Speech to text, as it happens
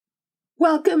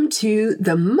Welcome to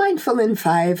the Mindful in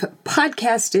 5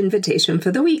 podcast invitation for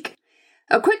the week.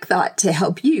 A quick thought to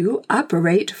help you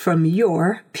operate from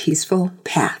your peaceful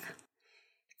path.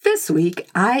 This week,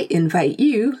 I invite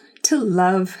you to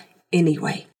love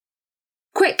anyway.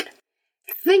 Quick,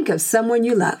 think of someone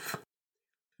you love.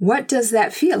 What does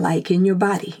that feel like in your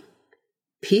body?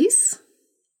 Peace?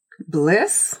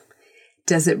 Bliss?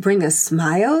 Does it bring a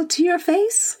smile to your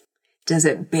face? Does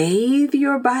it bathe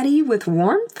your body with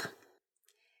warmth?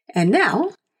 And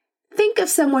now, think of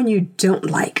someone you don't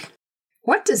like.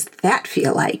 What does that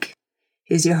feel like?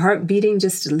 Is your heart beating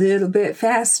just a little bit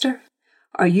faster?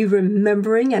 Are you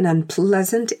remembering an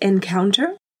unpleasant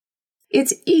encounter?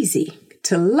 It's easy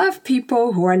to love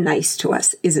people who are nice to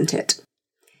us, isn't it?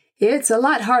 It's a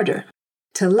lot harder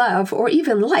to love or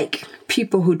even like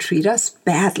people who treat us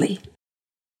badly.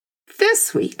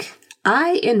 This week,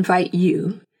 I invite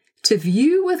you to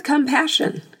view with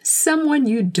compassion someone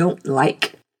you don't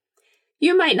like.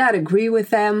 You might not agree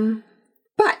with them,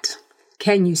 but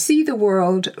can you see the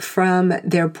world from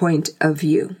their point of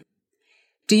view?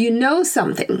 Do you know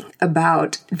something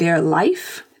about their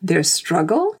life, their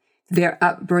struggle, their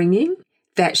upbringing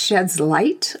that sheds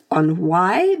light on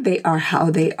why they are how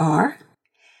they are?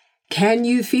 Can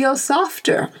you feel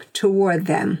softer toward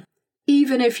them,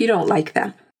 even if you don't like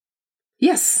them?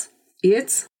 Yes,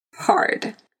 it's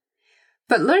hard.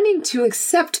 But learning to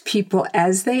accept people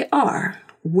as they are,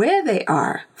 where they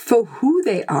are, for who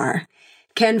they are,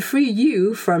 can free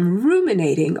you from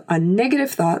ruminating on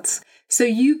negative thoughts so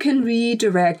you can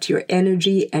redirect your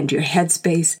energy and your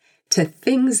headspace to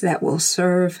things that will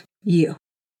serve you.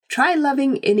 Try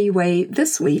loving anyway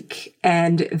this week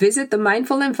and visit the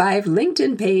Mindful in 5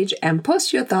 LinkedIn page and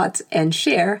post your thoughts and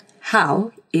share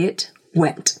how it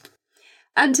went.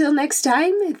 Until next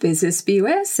time, this is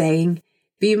Beware saying,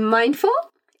 be mindful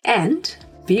and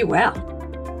be well.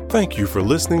 Thank you for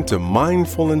listening to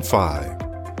Mindful in 5.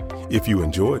 If you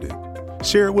enjoyed it,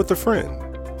 share it with a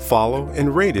friend. Follow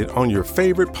and rate it on your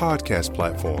favorite podcast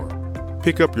platform.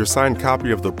 Pick up your signed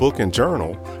copy of the book and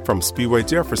journal from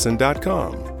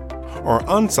SpeedwayJefferson.com or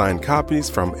unsigned copies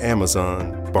from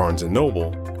Amazon, Barnes &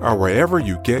 Noble, or wherever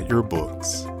you get your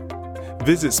books.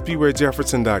 Visit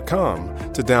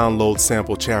SpeedwayJefferson.com to download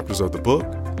sample chapters of the book,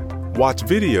 watch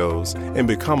videos, and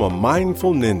become a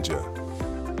mindful ninja.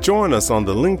 Join us on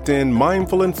the LinkedIn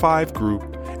Mindful in 5 group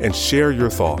and share your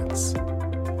thoughts.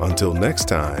 Until next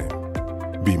time,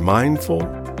 be mindful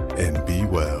and be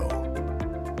well.